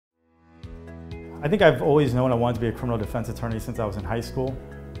I think I've always known I wanted to be a criminal defense attorney since I was in high school.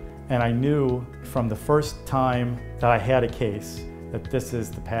 And I knew from the first time that I had a case that this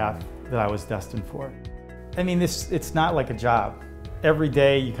is the path that I was destined for. I mean, it's not like a job. Every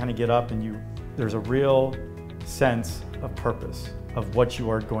day you kind of get up and there's a real sense of purpose of what you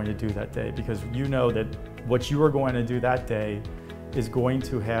are going to do that day, because you know that what you are going to do that day is going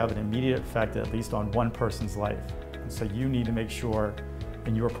to have an immediate effect at least on one person's life. And so you need to make sure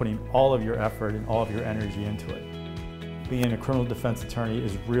and you are putting all of your effort and all of your energy into it. Being a criminal defense attorney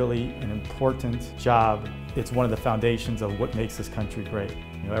is really an important job. It's one of the foundations of what makes this country great.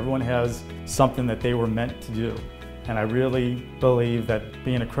 You know, everyone has something that they were meant to do. And I really believe that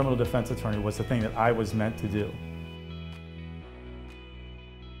being a criminal defense attorney was the thing that I was meant to do.